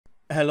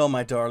Hello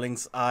my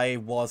darlings, I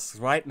was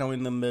right now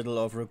in the middle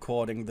of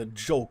recording the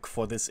joke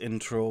for this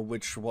intro,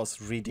 which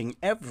was reading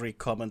every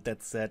comment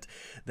that said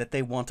that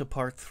they want a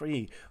part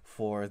 3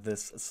 for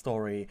this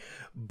story,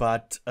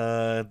 but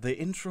the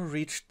intro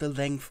reached the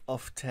length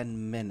of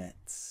 10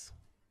 minutes.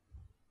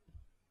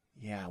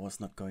 Yeah, I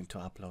was not going to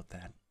upload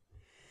that.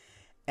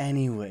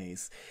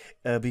 Anyways,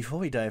 before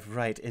we dive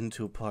right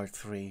into part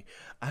 3,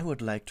 I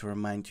would like to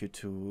remind you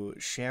to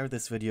share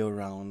this video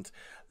around,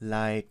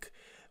 like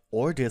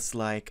or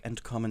dislike,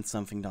 and comment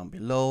something down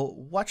below.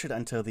 Watch it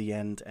until the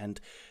end and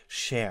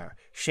share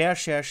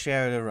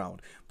it around,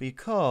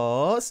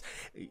 because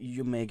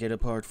you may get a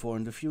part 4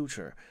 in the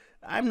future.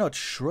 I'm not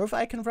sure if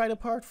I can write a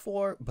part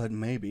 4, but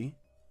maybe.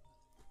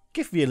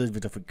 Give me a little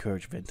bit of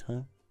encouragement,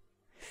 huh?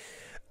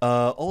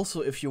 Also,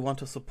 if you want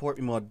to support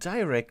me more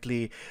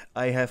directly,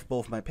 I have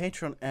both my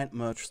Patreon and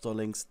merch store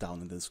links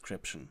down in the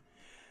description.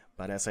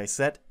 But as I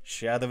said,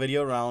 share the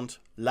video around,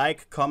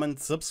 like, comment,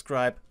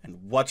 subscribe,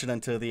 and watch it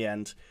until the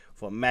end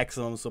for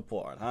maximum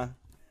support, huh?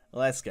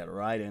 Let's get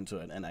right into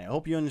it, and I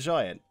hope you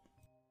enjoy it.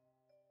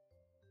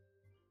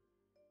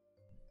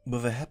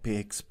 With a happy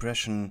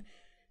expression,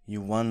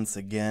 you once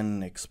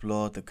again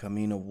explored the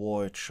Camino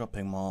Ward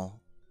shopping mall.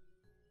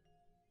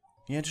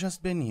 You had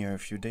just been here a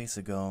few days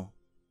ago,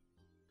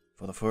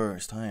 for the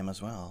first time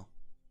as well.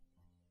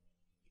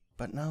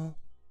 But now,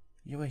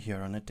 you were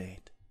here on a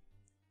date.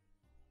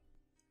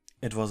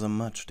 It was a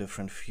much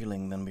different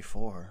feeling than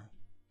before.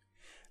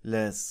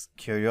 Less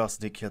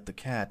curiosity killed the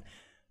cat,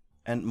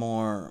 and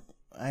more,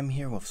 I'm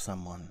here with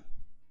someone.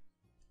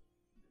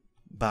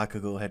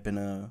 Bakugou had been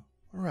a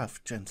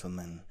rough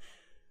gentleman.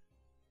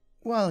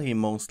 While he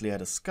mostly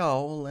had a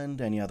scowl,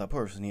 and any other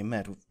person he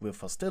met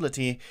with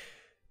hostility,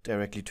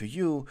 directly to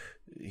you,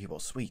 he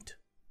was sweet.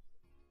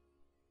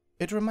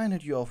 It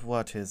reminded you of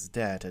what his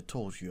dad had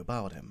told you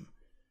about him,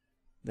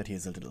 that he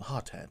is a little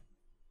hothead,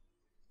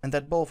 and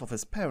that both of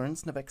his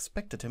parents never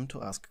expected him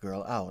to ask a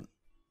girl out.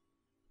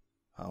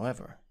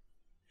 However,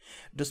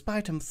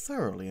 despite him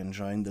thoroughly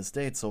enjoying this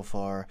date so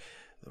far,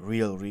 the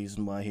real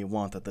reason why he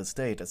wanted this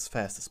date as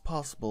fast as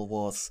possible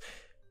was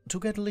to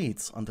get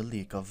leads on the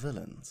League of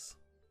Villains.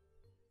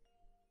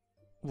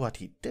 What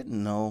he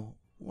didn't know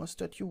was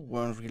that you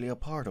weren't really a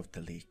part of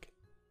the League.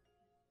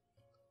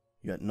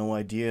 You had no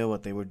idea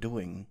what they were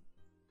doing.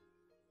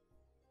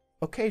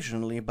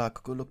 Occasionally,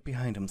 Bakugou looked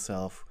behind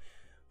himself,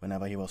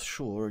 whenever he was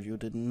sure you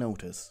didn't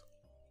notice.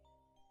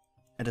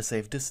 At a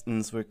safe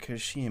distance were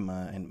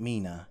Kirishima and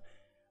Mina.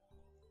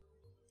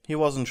 He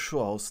wasn't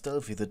sure how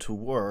stealthy the two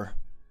were,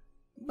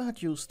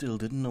 but you still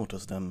didn't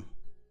notice them.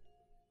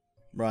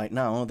 Right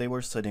now they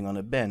were sitting on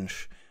a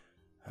bench,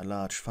 a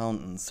large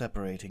fountain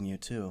separating you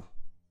two.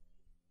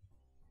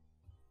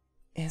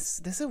 "Is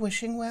this a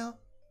wishing well?"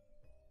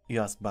 he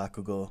asked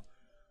Bakugou,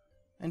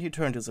 and he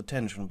turned his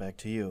attention back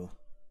to you.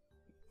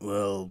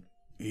 "Well,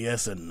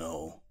 yes and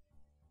no."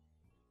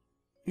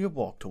 You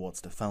walked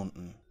towards the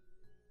fountain,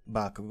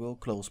 Bakugou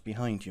close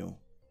behind you.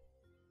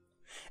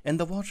 In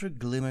the water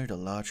glimmered a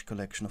large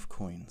collection of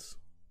coins.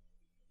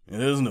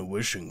 "It isn't a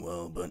wishing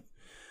well, but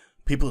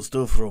people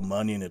still throw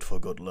money in it for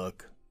good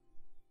luck."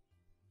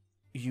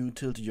 You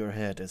tilted your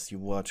head as you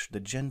watched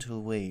the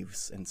gentle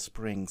waves and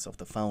springs of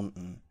the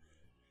fountain,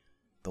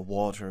 the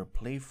water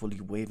playfully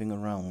waving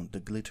around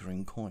the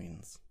glittering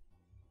coins.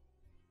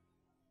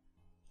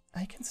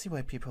 "I can see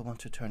why people want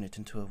to turn it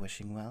into a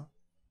wishing well,"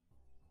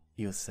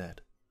 you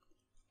said.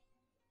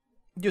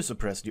 You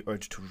suppressed the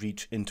urge to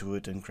reach into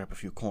it and grab a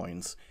few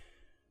coins.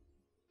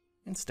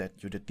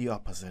 Instead, you did the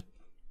opposite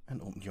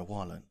and opened your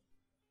wallet.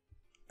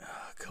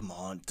 "Come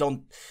on,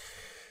 don't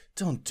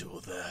do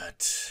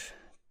that,"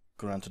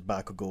 grunted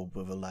Bakugou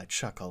with a light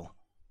chuckle.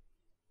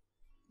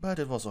 But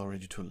it was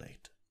already too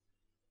late.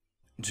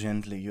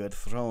 Gently, you had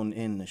thrown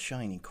in a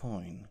shiny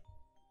coin.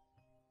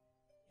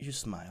 You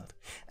smiled.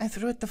 "I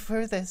threw it the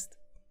furthest."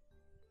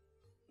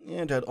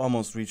 It had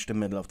almost reached the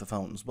middle of the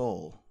fountain's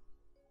bowl.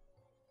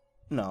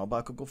 Now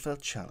Bakugou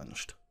felt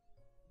challenged,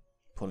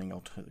 pulling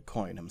out the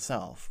coin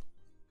himself.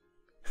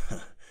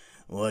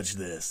 "Watch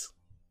this."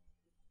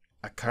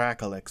 A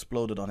crackle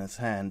exploded on his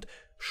hand,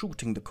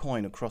 shooting the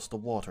coin across the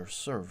water's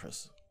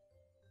surface.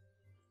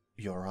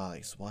 Your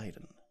eyes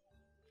widened.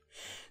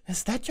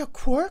 "Is that your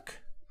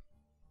quirk?"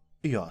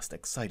 he asked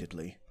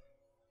excitedly,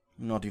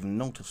 not even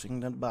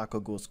noticing that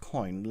Bakugou's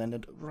coin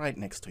landed right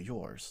next to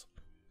yours.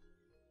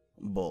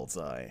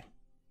 Bullseye,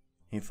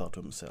 he thought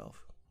to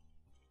himself.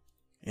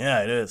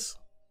 "Yeah, it is."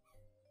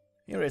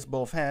 He raised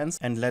both hands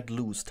and let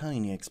loose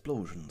tiny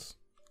explosions.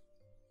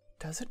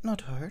 "Does it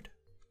not hurt?"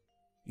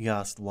 he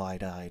asked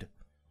wide-eyed.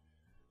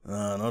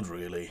 Not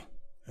really.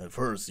 At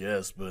first,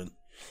 yes, but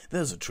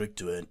there's a trick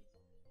to it."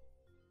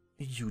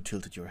 You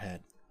tilted your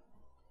head.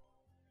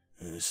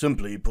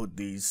 Simply put,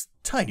 these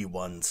tiny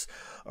ones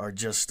are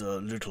just a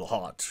little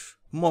hot.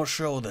 More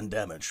show than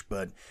damage,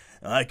 but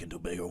I can do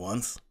bigger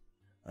ones.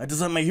 I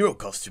designed my hero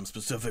costume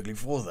specifically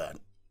for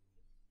that."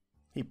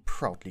 He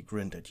proudly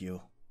grinned at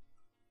you.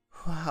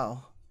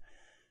 "Wow,"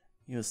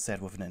 you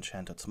said with an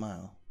enchanted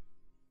smile.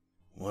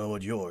 "What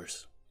about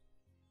yours?"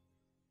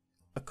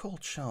 A A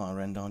cold shower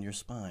ran down your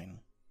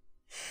spine.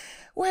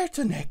 "Where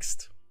to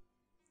next?"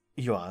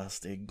 you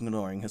asked,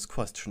 ignoring his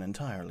question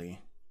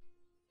entirely.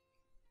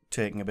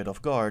 Taken a bit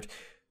off guard,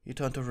 he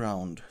turned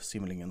around,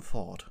 seemingly in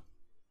thought.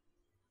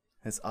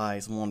 His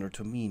eyes wandered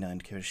to Mina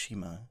and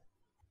Kirishima.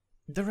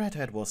 The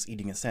redhead was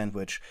eating a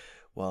sandwich,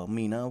 while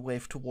Mina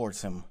waved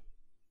towards him.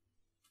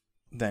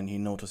 Then he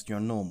noticed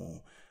your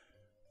Nomu.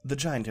 The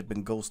giant had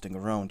been ghosting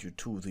around you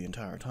two the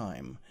entire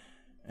time,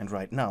 and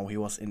right now he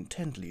was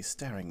intently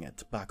staring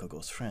at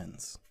Bakugou's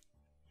friends.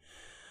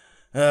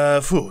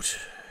 Food,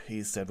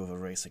 he said with a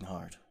racing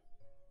heart.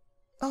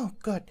 "Oh,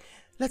 good.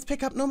 Let's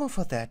pick up Nomu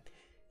for that.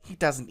 He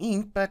doesn't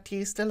eat, but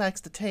he still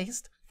likes the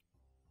taste."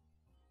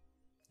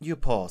 You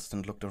paused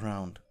and looked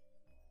around.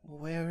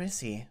 "Where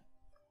is he?"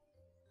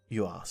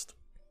 you asked.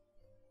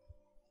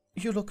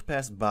 You looked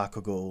past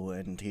Bakugou,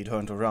 and he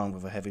turned around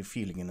with a heavy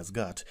feeling in his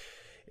gut.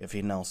 If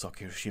he now saw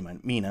Kirishima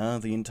and Mina,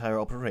 the entire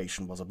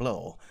operation was a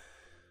blow.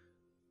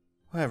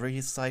 However,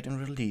 he sighed in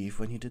relief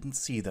when he didn't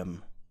see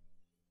them.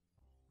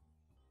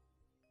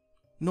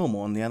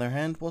 Nomu, on the other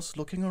hand, was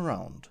looking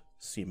around,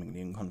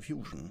 seemingly in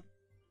confusion.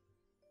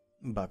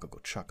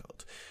 Bakugou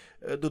chuckled.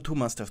 The two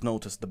must have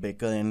noticed the big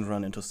guy and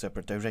run into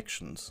separate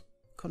directions,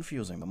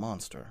 confusing the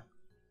monster.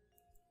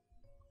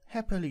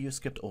 Happily, you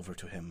skipped over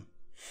to him.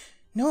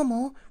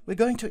 "Nomu, we're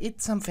going to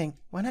eat something.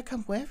 Wanna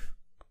come with?"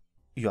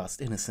 you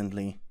asked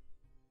innocently.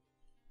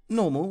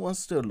 Nomu was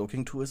still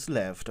looking to his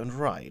left and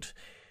right.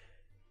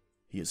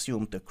 He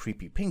assumed the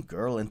creepy pink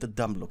girl and the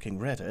dumb-looking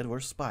redhead were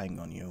spying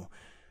on you.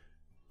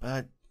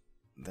 But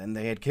then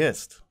they had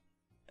kissed,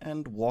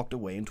 and walked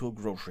away into a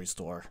grocery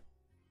store.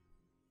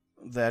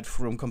 That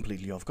threw him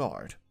completely off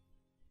guard.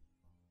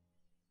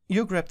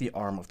 You grabbed the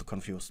arm of the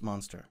confused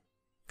monster.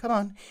 "Come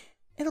on,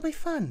 it'll be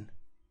fun."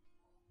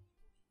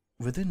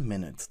 Within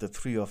minutes, the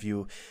three of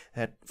you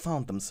had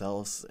found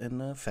themselves in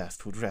a fast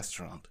food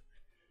restaurant.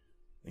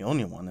 The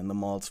only one in the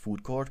mall's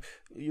food court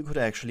you could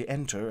actually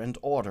enter and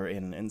order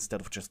in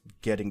instead of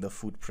just getting the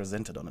food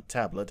presented on a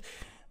tablet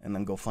and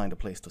then go find a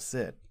place to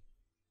sit.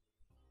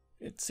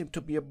 It seemed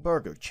to be a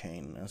burger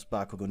chain, as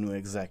Bakugou knew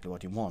exactly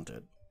what he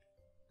wanted.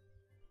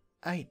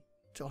 "I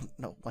don't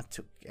know what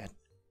to get,"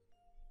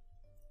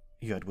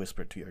 you had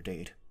whispered to your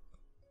date.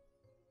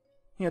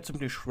 He had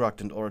simply shrugged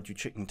and ordered you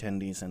chicken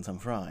tendies and some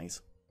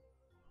fries.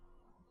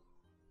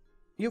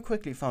 You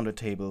quickly found a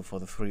table for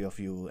the three of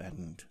you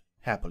and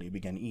happily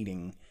began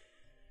eating.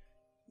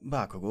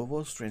 Bakugou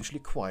was strangely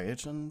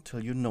quiet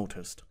until you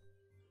noticed.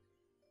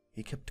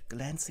 He kept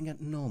glancing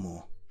at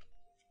Nomu.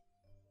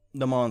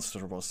 The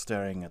monster was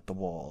staring at the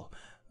wall,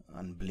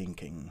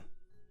 unblinking.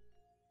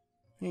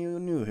 You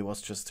knew he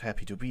was just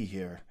happy to be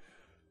here,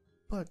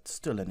 but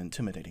still an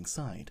intimidating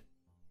sight.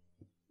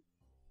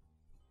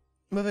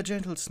 With a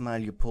gentle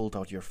smile, you pulled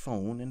out your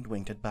phone and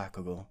winked at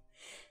Bakugou.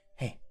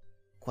 "Hey,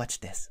 watch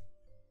this."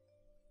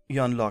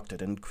 You unlocked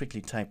it and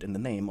quickly typed in the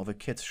name of a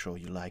kids show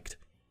you liked.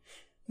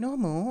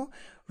 "Nomu,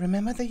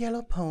 remember the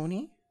yellow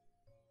pony?"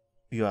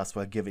 you asked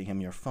while giving him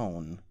your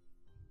phone.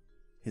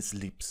 His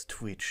lips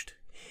twitched.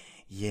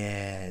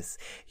 "Yes,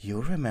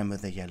 you remember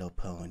the yellow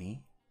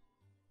pony."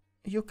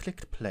 You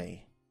clicked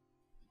play.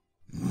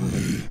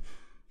 "Me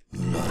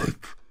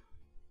like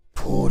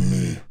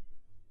pony,"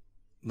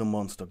 the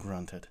monster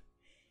grunted.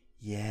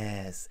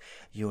 "Yes,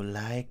 you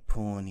like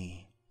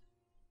pony."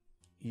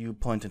 You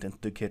pointed into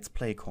the kids'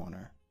 play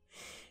corner.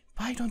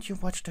 "Why don't you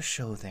watch the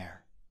show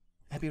there?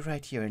 I'll be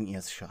right here in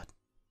earshot."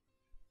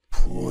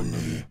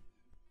 "Pony,"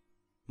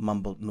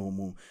 mumbled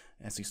Nomu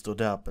as he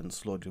stood up and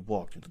slowly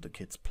walked into the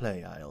kids'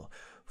 play aisle,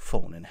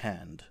 phone in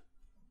hand.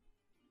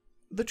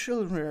 The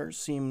children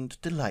seemed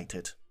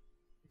delighted,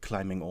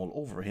 climbing all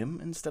over him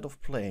instead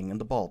of playing in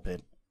the ball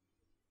pit,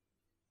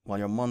 while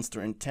your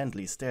monster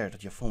intently stared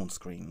at your phone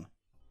screen.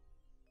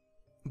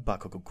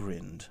 Bakugou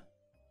grinned.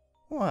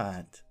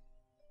 "What?"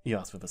 he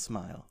asked with a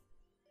smile.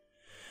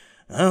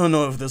 "I don't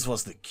know if this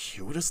was the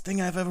cutest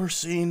thing I've ever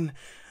seen,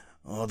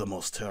 or the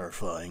most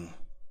terrifying."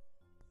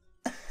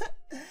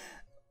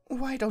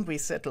 "Why don't we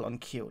settle on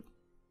cute?"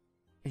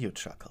 you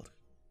chuckled.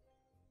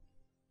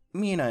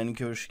 Mina and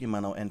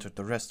Kirishima now entered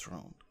the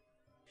restaurant.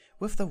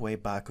 With the way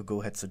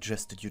Bakugou had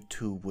suggested you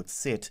two would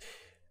sit,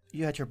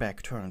 you had your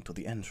back turned to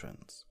the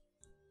entrance.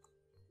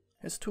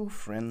 His two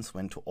friends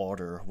went to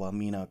order while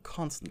Mina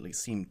constantly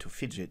seemed to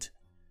fidget.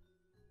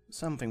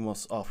 Something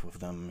was off with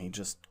them, he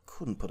just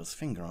couldn't put his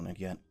finger on it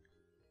yet.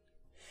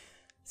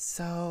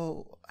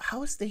 "So,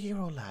 how's the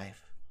hero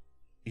life?"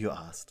 you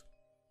asked,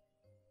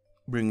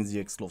 bringing the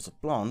explosive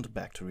blonde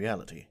back to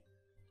reality.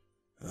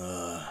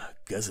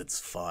 Guess it's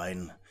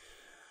fine.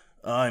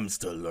 I'm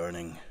still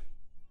learning."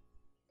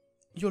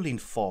 You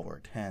leaned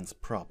forward, hands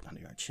propped under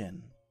your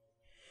chin.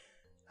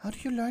 "How do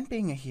you learn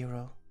being a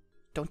hero?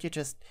 Don't you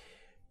just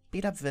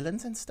beat up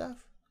villains and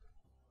stuff?"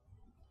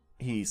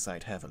 He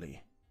sighed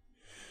heavily.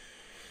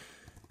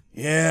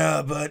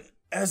 "Yeah, but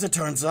as it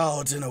turns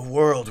out, in a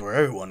world where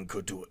everyone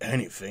could do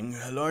anything,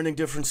 learning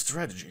different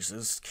strategies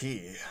is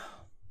key."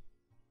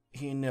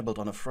 He nibbled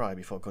on a fry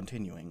before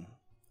continuing.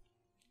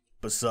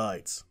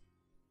 "Besides,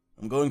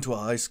 I'm going to a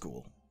high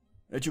school,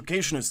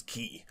 Education is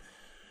key.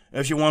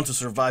 If you want to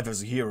survive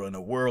as a hero in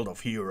a world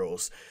of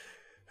heroes,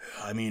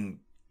 I mean,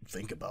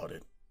 think about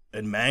it.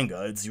 In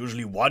manga, it's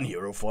usually one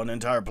hero for an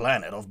entire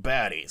planet of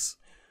baddies.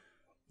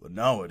 But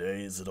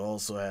nowadays, it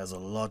also has a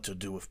lot to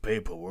do with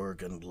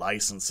paperwork and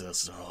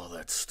licenses and all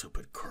that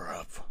stupid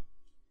crap.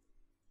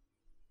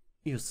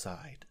 You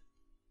sighed.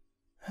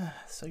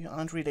 So you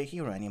aren't really a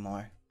hero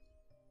anymore.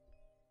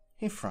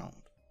 He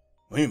frowned.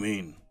 What do you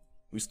mean?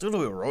 We still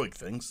do heroic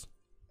things.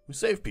 We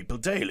save people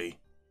daily.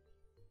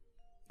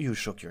 You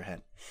shook your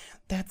head.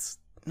 That's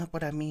not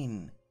what I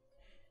mean.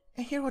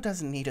 A hero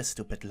doesn't need a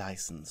stupid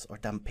license or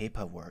dumb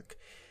paperwork.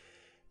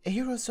 A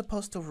hero is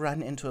supposed to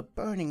run into a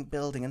burning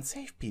building and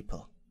save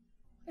people.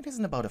 It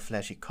isn't about a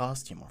flashy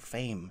costume or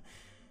fame.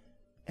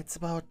 It's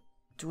about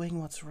doing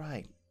what's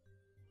right.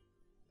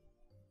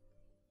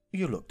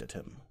 You looked at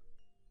him.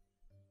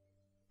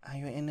 Are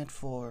you in it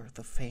for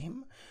the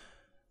fame,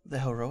 the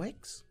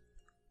heroics,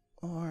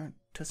 or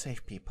to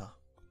save people?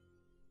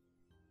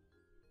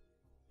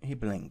 He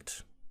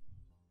blinked,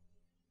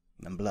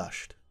 then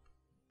blushed.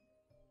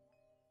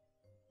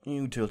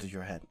 You tilted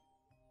your head.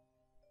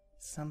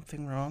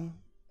 Something wrong?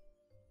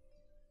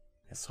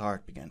 His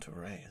heart began to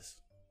race.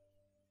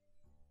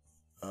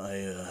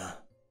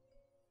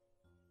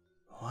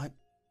 What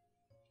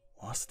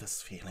was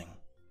this feeling?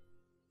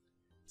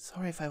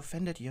 Sorry if I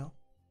offended you.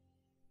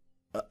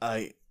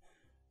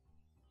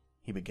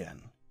 He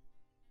began.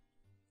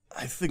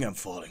 I think I'm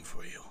falling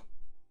for you.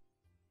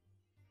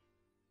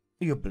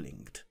 You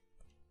blinked.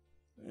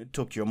 It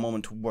took you a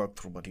moment to work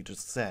through what he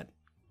just said.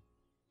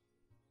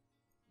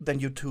 Then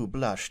you too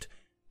blushed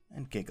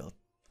and giggled.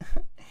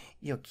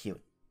 You're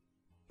cute,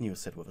 you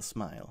said with a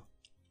smile.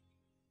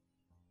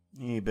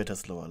 He bit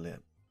his lower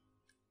lip.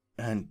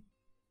 And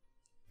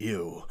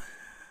you...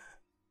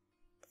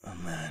 Oh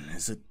man,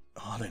 is it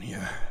hot in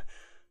here?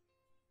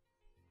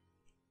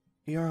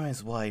 Your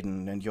eyes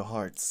widened and your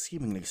heart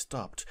seemingly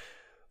stopped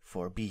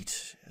for a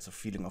beat as a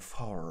feeling of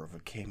horror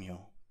overcame you.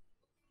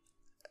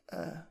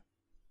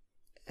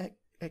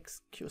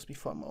 Excuse me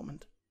for a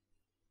moment.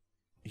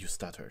 You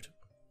stuttered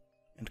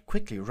and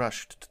quickly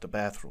rushed to the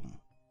bathroom.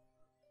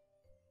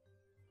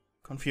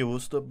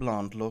 Confused, the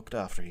blonde looked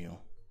after you.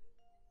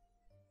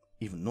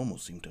 Even Nomu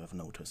seemed to have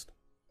noticed.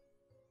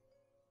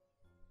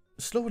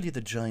 Slowly the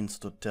giant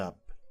stood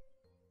up,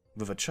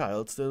 with a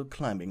child still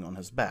climbing on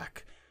his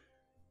back.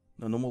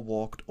 The Nomu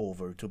walked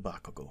over to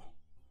Bakugou.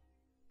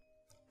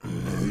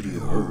 Lady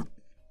hurt.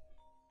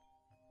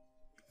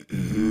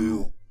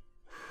 You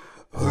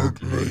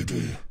hurt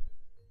lady.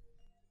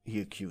 He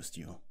accused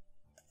you.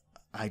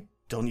 I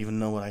don't even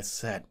know what I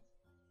said,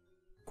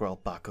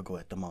 growled Bakugou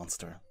at the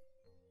monster,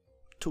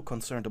 too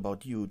concerned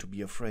about you to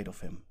be afraid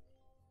of him.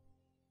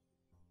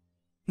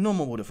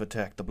 Nomu would have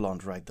attacked the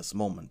blonde right this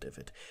moment if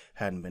it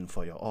hadn't been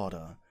for your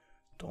order.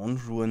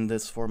 Don't ruin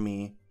this for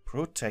me,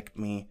 protect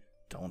me,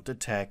 don't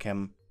attack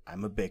him,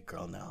 I'm a big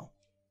girl now.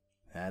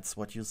 That's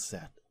what you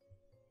said.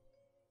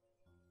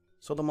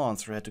 So the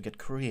monster had to get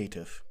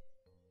creative.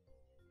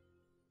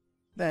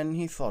 Then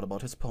he thought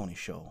about his pony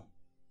show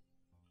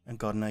and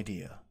got an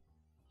idea.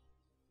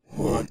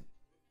 What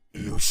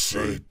you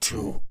say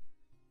to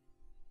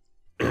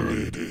a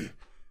lady?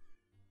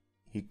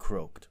 He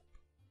croaked.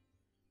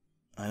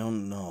 I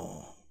don't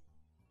know.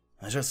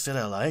 I just said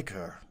I like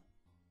her.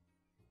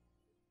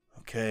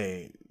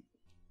 Okay,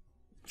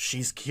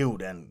 she's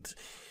cute and...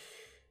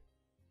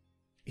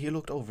 He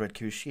looked over at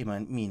Kirishima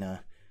and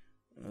Mina.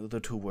 The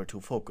two were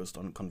too focused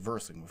on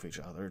conversing with each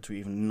other to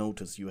even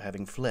notice you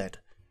having fled.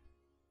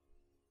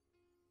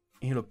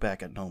 He looked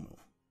back at Nomu.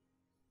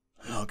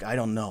 Look, I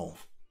don't know.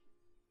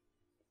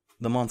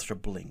 The monster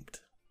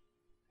blinked.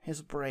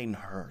 His brain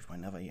hurt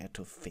whenever he had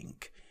to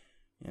think,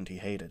 and he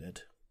hated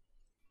it.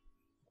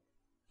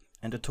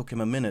 And it took him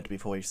a minute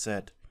before he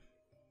said,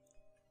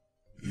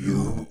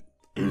 You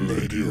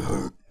lady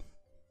hurt.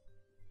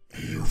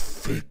 You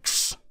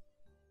fix.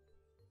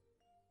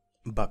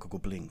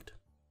 Bakugou blinked.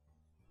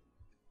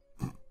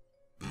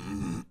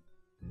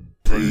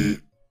 Be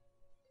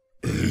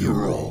a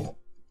hero.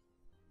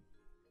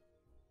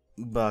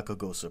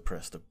 Bakugou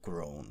suppressed a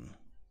groan.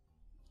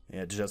 He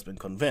had just been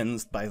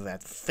convinced by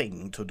that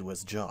thing to do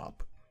his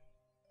job.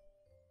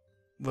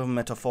 With a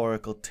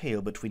metaphorical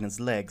tail between his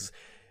legs,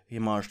 he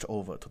marched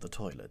over to the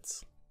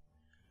toilets.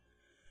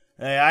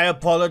 Hey, I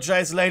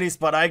apologize, ladies,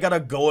 but I gotta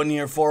go in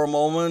here for a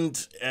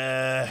moment.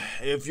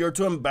 If you're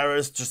too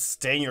embarrassed, just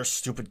stay in your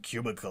stupid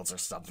cubicles or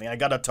something. I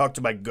gotta talk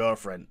to my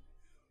girlfriend.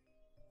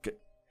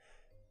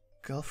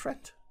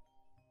 Girlfriend?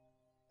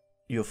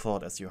 You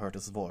thought as you heard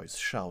his voice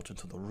shout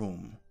into the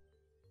room.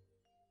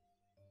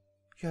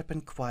 You had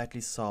been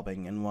quietly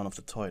sobbing in one of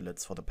the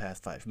toilets for the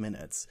past 5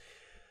 minutes,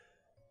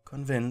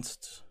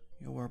 convinced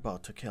you were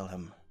about to kill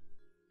him.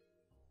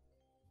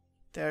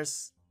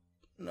 There's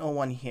no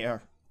one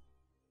here.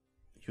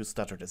 You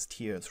stuttered as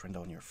tears ran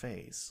down your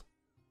face.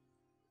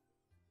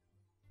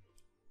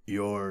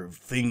 Your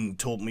thing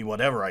told me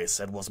whatever I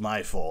said was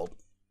my fault.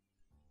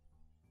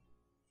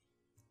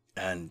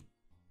 And,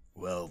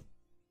 well,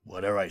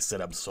 whatever I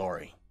said, I'm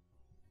sorry.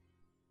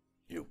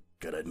 You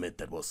gotta admit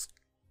that was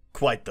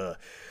Quite the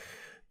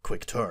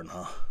quick turn,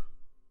 huh?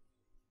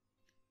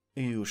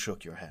 You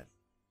shook your head.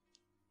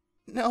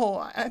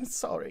 No, I'm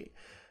sorry.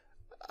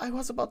 I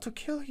was about to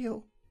kill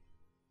you.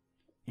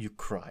 You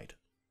cried.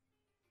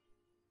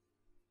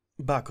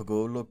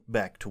 Bakugou looked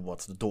back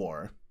towards the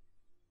door.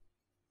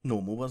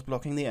 Nomu was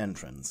blocking the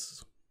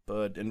entrance,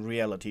 but in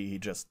reality he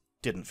just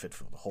didn't fit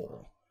through the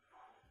hole.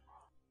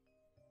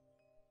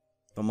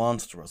 The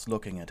monster was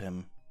looking at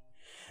him,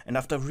 and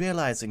after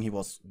realizing he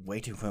was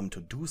waiting for him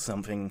to do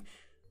something,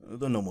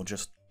 the Nomu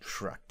just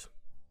shrugged.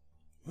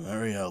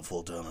 Very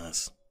helpful,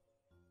 dumbass,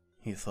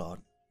 he thought.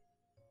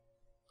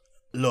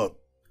 Look,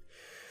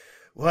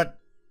 what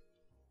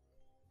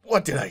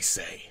did I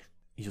say?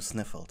 You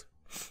sniffled.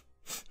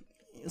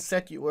 You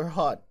said you were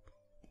hot.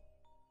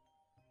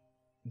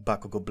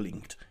 Bakugou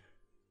blinked.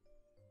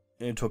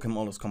 It took him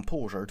all his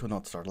composure to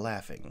not start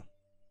laughing.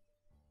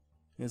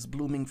 His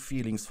blooming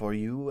feelings for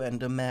you and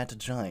the mad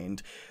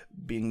giant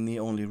being the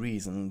only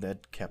reason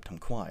that kept him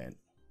quiet.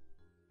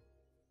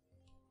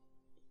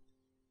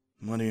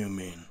 What do you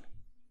mean?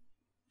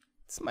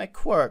 It's my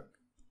quirk.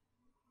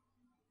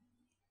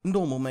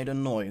 Nomu made a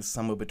noise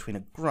somewhere between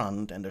a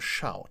grunt and a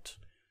shout.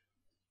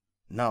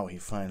 Now he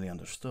finally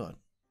understood.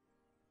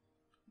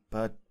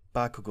 But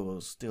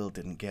Bakugou still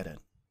didn't get it.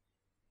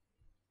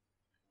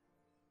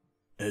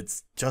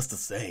 It's just a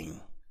saying.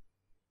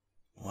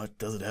 What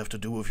does it have to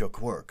do with your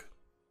quirk?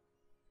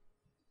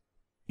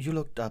 You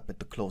looked up at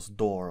the closed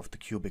door of the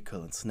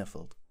cubicle and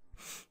sniffled.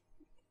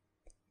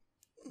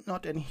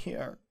 Not in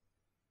here,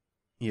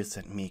 you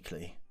said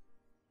meekly.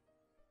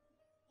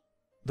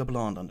 The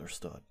blonde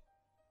understood.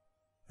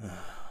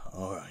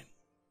 All right.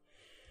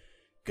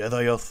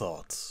 Gather your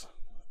thoughts.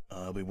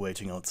 I'll be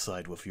waiting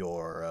outside with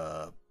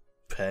your,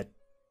 pet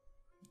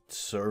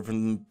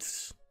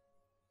servant.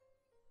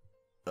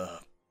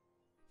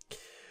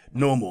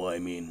 Nomu, I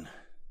mean.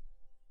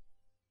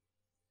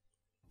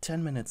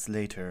 10 minutes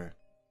later,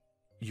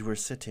 you were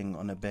sitting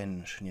on a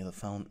bench near the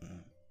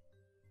fountain.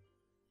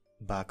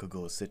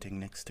 Bakugou sitting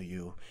next to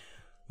you,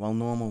 while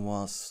Nomu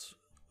was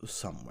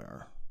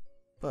somewhere,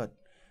 but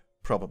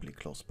probably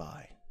close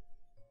by.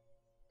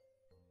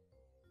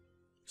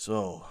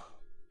 So,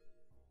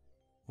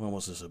 what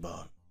was this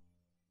about?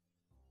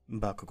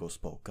 Bakugou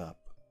spoke up.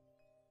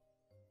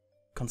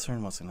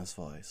 Concern was in his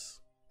voice.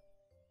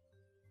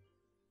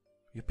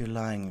 You'd be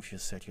lying if you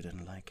said you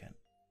didn't like it.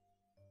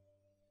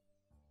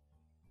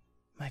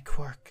 My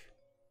quirk,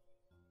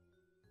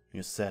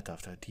 you said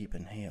after a deep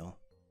inhale.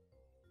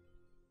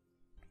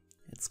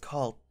 It's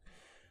called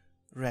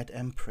Red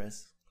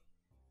Empress.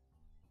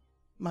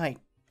 My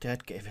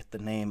dad gave it the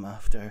name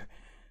after...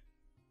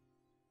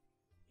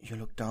 You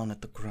looked down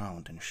at the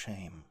ground in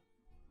shame.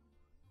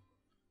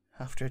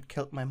 After it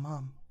killed my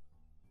mom.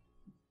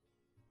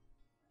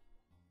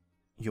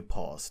 You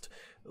paused,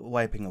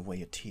 wiping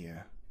away a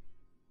tear.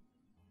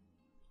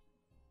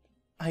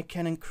 I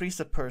can increase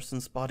a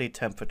person's body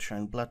temperature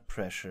and blood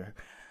pressure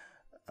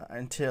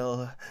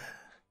until...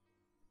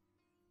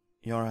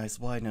 Your eyes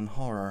widened in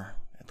horror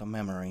at the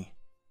memory,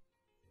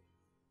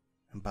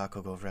 and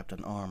Bakugou wrapped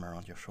an arm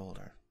around your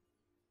shoulder.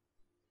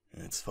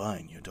 It's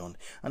fine, you don't...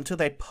 Until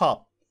they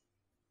pop.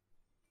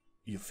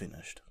 You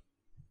finished.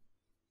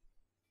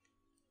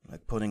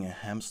 Like putting a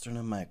hamster in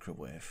a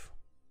microwave,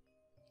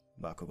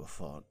 Bakugou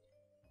thought.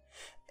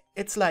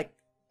 It's like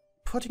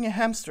putting a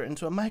hamster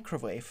into a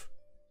microwave,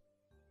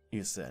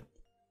 you said.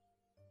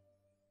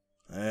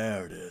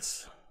 There it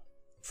is,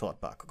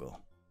 thought Bakugou.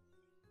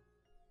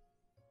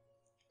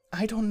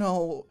 I don't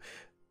know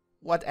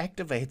what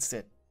activates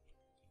it.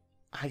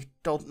 I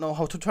don't know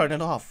how to turn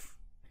it off.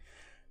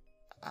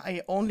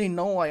 I only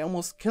know I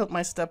almost killed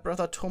my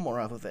stepbrother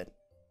Tomura with it.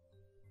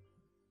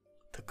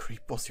 The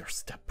creep was your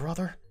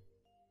stepbrother?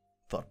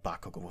 Thought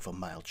Bakugou with a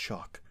mild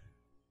shock.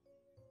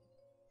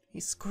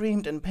 He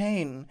screamed in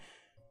pain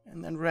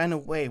and then ran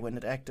away when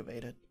it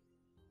activated.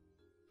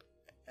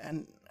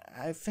 And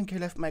I think he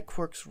left my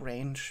quirk's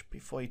range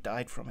before he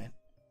died from it.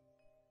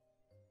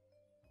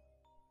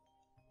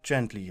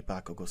 Gently,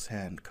 Bakugou's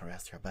hand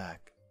caressed your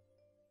back.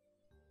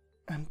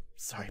 I'm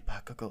sorry,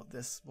 Bakugou.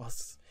 This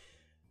was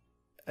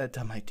a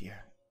dumb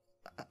idea.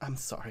 I'm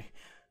sorry.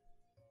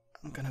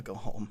 I'm gonna go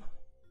home,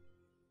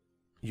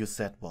 you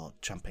said while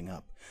jumping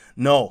up.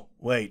 No,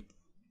 wait.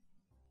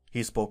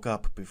 He spoke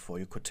up before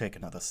you could take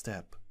another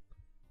step.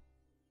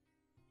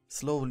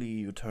 Slowly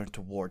you turned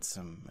towards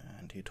him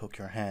and he took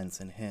your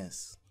hands in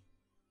his,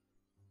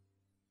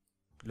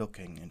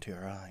 looking into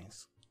your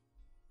eyes.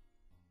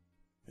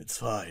 It's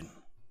fine,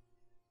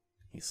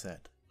 he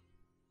said.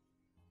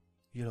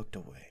 You looked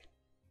away.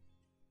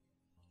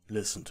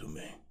 Listen to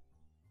me.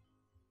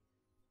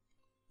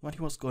 What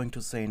he was going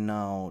to say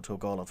now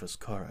took all of his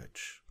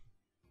courage.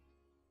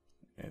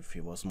 If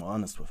he was more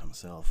honest with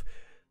himself,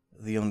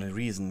 the only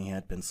reason he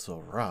had been so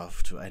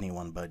rough to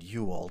anyone but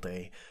you all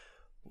day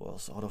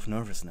was out of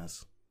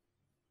nervousness,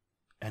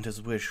 and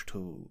his wish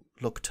to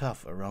look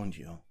tough around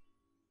you.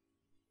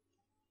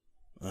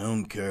 I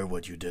don't care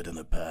what you did in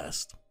the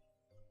past,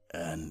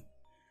 and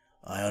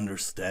I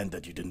understand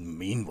that you didn't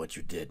mean what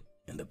you did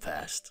in the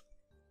past.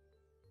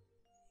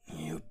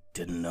 You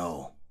didn't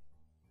know.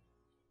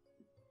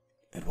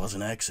 It was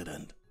an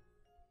accident.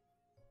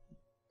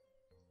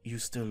 You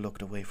still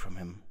looked away from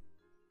him.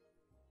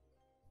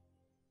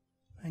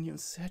 And you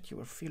said you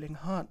were feeling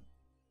hot.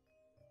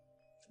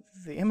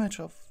 The image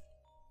of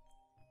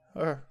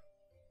her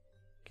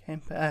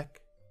came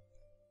back.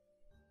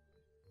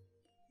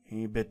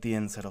 He bit the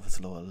inside of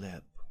his lower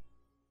lip.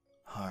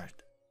 Hard.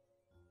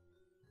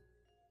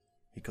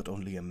 He could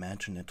only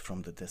imagine it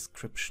from the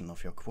description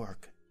of your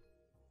quirk.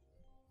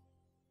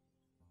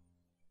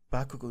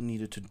 Bakugou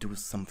needed to do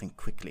something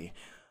quickly,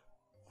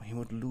 or he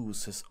would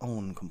lose his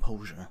own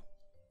composure.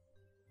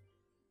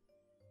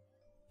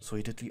 So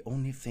he did the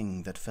only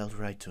thing that felt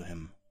right to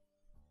him.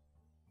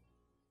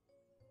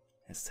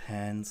 His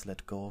hands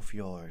let go of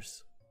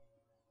yours,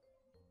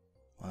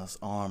 while his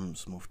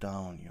arms moved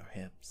down your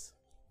hips,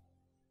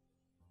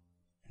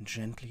 and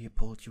gently he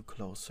pulled you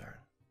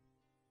closer.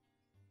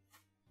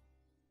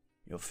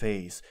 Your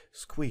face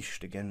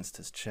squished against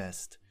his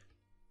chest,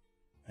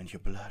 and you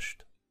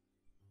blushed.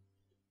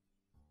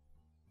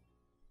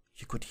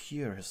 You could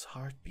hear his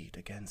heartbeat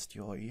against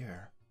your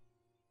ear.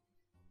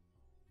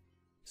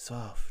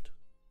 Soft,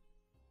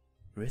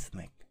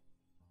 rhythmic.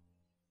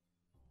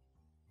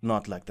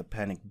 Not like the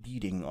panic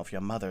beating of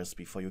your mother's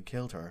before you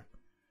killed her.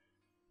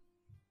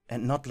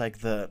 And not like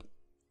the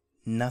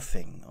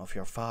nothing of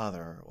your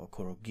father or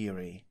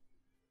Kurogiri.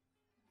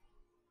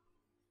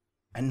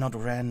 And not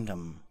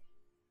random,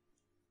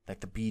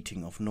 like the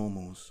beating of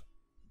Nomu's.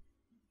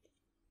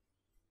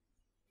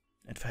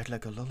 It felt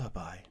like a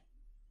lullaby.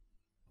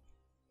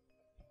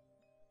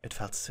 It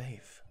felt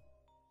safe.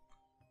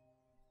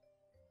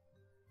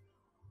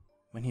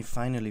 When he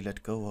finally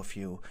let go of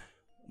you,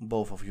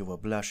 both of you were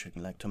blushing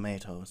like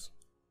tomatoes.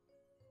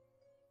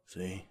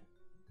 See?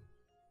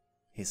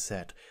 He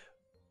said,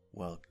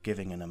 while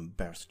giving an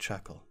embarrassed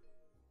chuckle.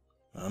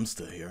 I'm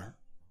still here.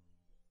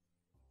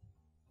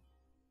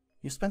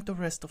 You spent the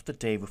rest of the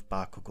day with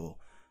Bakugou,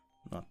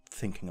 not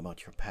thinking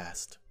about your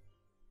past.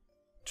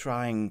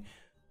 Trying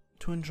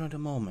to enjoy the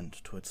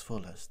moment to its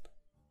fullest.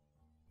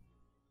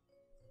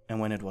 And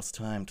when it was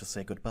time to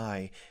say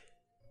goodbye,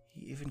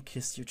 he even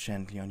kissed you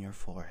gently on your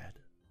forehead.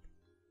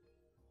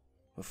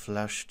 With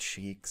flushed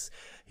cheeks,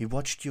 he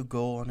watched you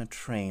go on a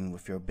train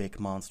with your big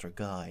monster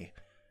guy,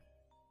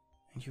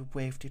 and you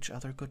waved each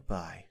other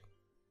goodbye,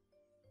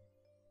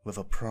 with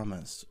a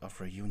promise of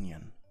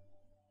reunion.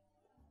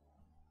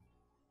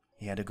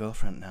 He had a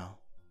girlfriend now,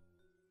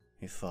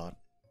 he thought.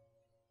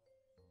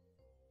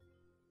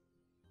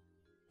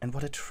 And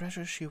what a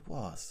treasure she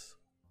was.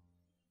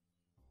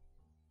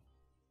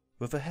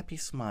 With a happy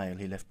smile,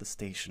 he left the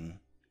station.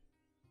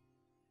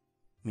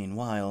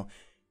 Meanwhile,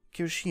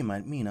 Kirishima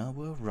and Mina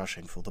were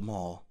rushing through the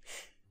mall.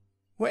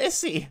 "Where is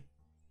he?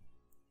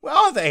 Where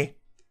are they?"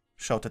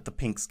 shouted the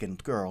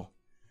pink-skinned girl.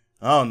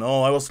 "Oh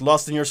no, I was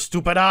lost in your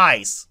stupid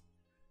eyes!"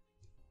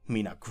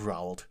 Mina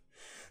growled.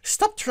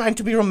 "Stop trying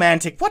to be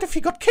romantic. What if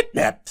he got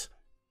kidnapped?"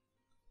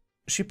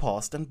 She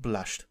paused and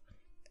blushed.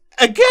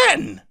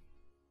 "Again!"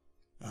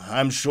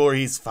 "I'm sure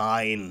he's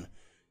fine,"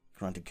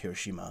 grunted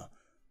Kirishima.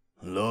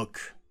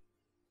 "Look."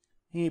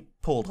 He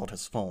pulled out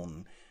his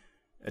phone.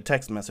 A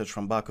text message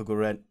from Bakugou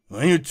read,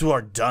 "When you two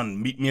are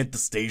done, meet me at the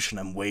station.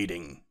 I'm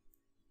waiting."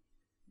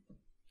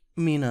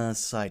 Mina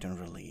sighed in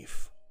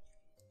relief.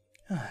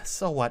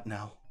 So what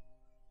now?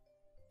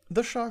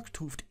 The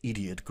shark-toothed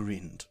idiot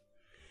grinned.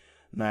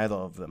 Neither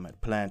of them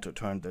had planned to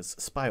turn this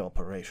spy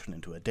operation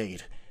into a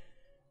date,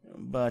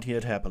 but he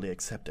had happily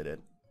accepted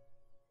it.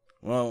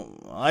 "Well,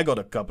 I got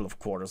a couple of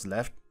quarters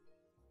left.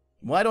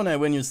 Why don't I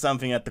win you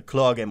something at the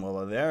claw game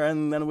over there,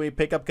 and then we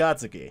pick up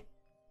Katsuki?"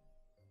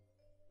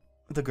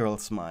 The girl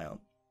smiled.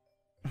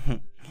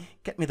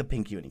 "Get me the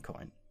pink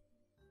unicorn."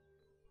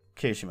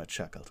 Kirishima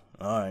chuckled.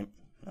 "Alright,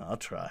 I'll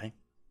try."